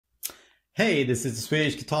Hey, this is the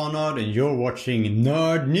Swedish Guitar Nerd and you're watching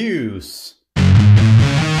Nerd News!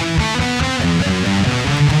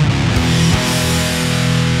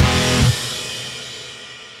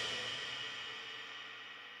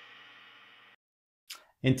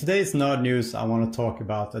 In today's Nerd News I want to talk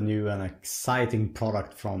about a new and exciting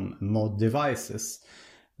product from MOD Devices.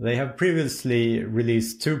 They have previously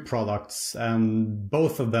released two products and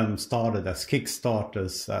both of them started as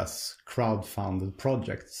Kickstarters, as crowdfunded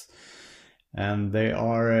projects. And they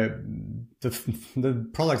are the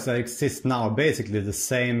products that exist now are basically the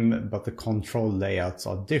same, but the control layouts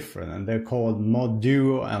are different, and they're called MOD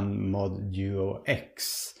Duo and MOD Duo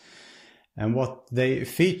X. And what they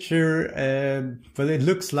feature, well, it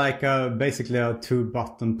looks like basically a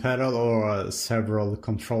 2-button pedal or a several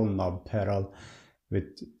control knob pedal with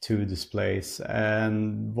two displays.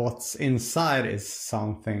 And what's inside is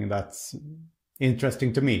something that's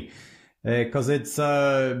interesting to me. Because it's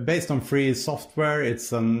based on free software.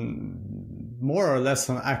 It's more or less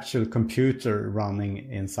an actual computer running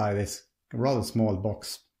inside this rather small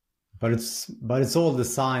box, but it's all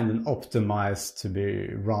designed and optimized to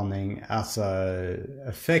be running as a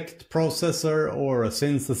effect processor or a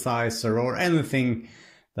synthesizer or anything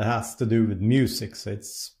that has to do with music. So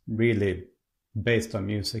it's really based on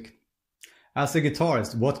music. As a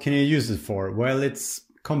guitarist, what can you use it for? Well, it's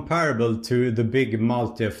comparable to the big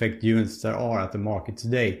multi-effect units there are at the market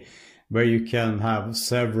today, where you can have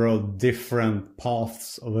several different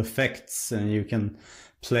paths of effects and you can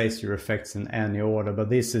place your effects in any order.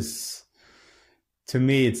 But this is, to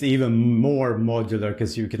me, it's even more modular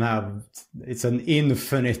because you can have, it's an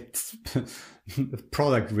infinite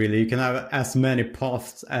product really. You can have as many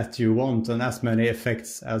paths as you want and as many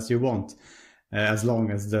effects as you want, as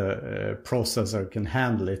long as the processor can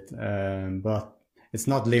handle it. But it's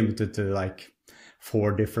not limited to like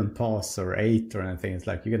 4 different paths or 8 or anything. It's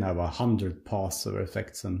like you can have 100 paths of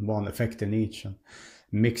effects and one effect in each and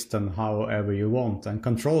mix them however you want and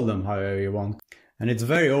control them however you want. And it's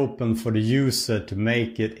very open for the user to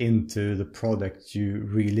make it into the product you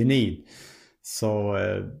really need.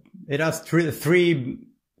 So it has three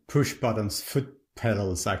push buttons, foot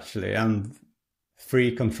pedals actually, and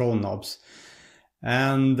 3 control knobs.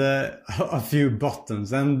 And a few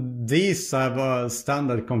buttons, and these have a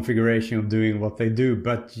standard configuration of doing what they do,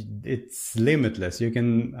 but it's limitless. You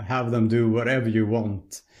can have them do whatever you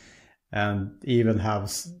want and even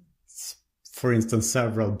have, for instance,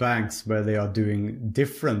 several banks where they are doing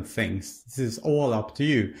different things. This is all up to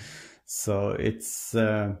you. So it's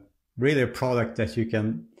really a product that you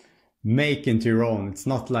can make into your own. It's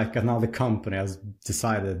not like another company has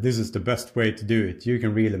decided this is the best way to do it. You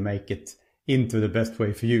can really make it into the best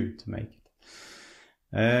way for you to make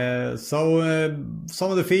it. Some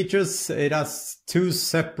of the features, it has 2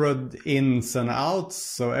 separate ins and outs,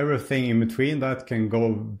 so everything in between that can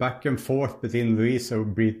go back and forth between these or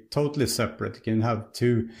be totally separate. You can have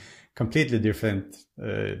 2 completely different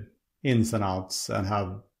ins and outs and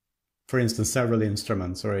have, for instance, several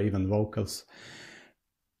instruments or even vocals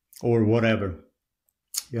or whatever.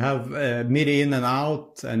 You have MIDI in and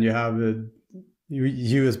out, and you have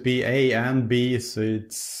USB A and B, so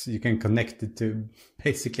you can connect it to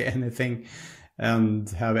basically anything and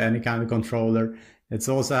have any kind of controller. It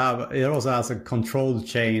also has a control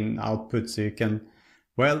chain output, so you can,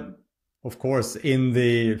 well, of course, in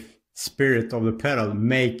the spirit of the pedal,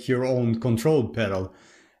 make your own control pedal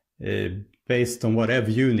based on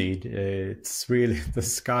whatever you need. It's really, the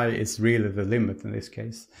sky is really the limit in this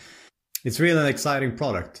case. It's really an exciting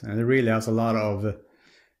product, and it really has a lot of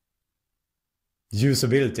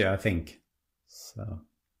usability, I think. So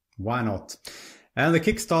why not? And the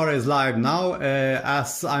Kickstarter is live now.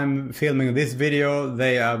 As I'm filming this video,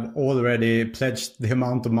 they have already pledged the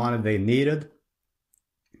amount of money they needed.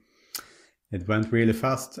 It went really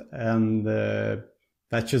fast, and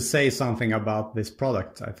that should say something about this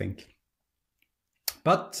product, I think.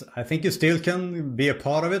 But I think you still can be a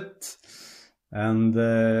part of it. And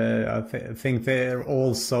I think they're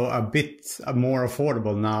also a bit more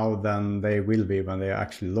affordable now than they will be when they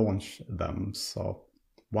actually launch them. So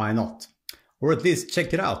why not? Or at least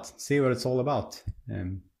check it out, see what it's all about.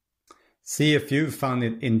 See if you found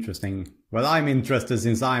it interesting. Well, I'm interested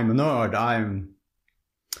since I'm a nerd. I'm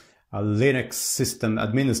a Linux system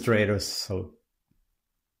administrator, so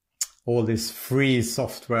all this free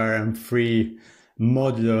software and free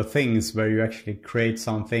modular things where you actually create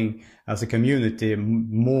something as a community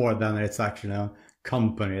more than it's actually a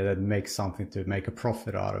company that makes something to make a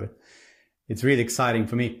profit out of it. It's really exciting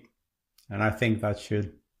for me, and I think that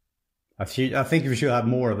I think we should have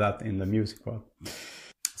more of that in the music world.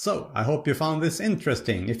 So, I hope you found this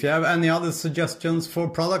interesting. If you have any other suggestions for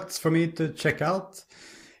products for me to check out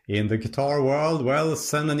in the guitar world, well,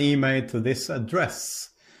 send an email to this address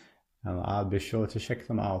and I'll be sure to check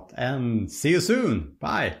them out. And see you soon.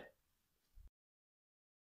 Bye.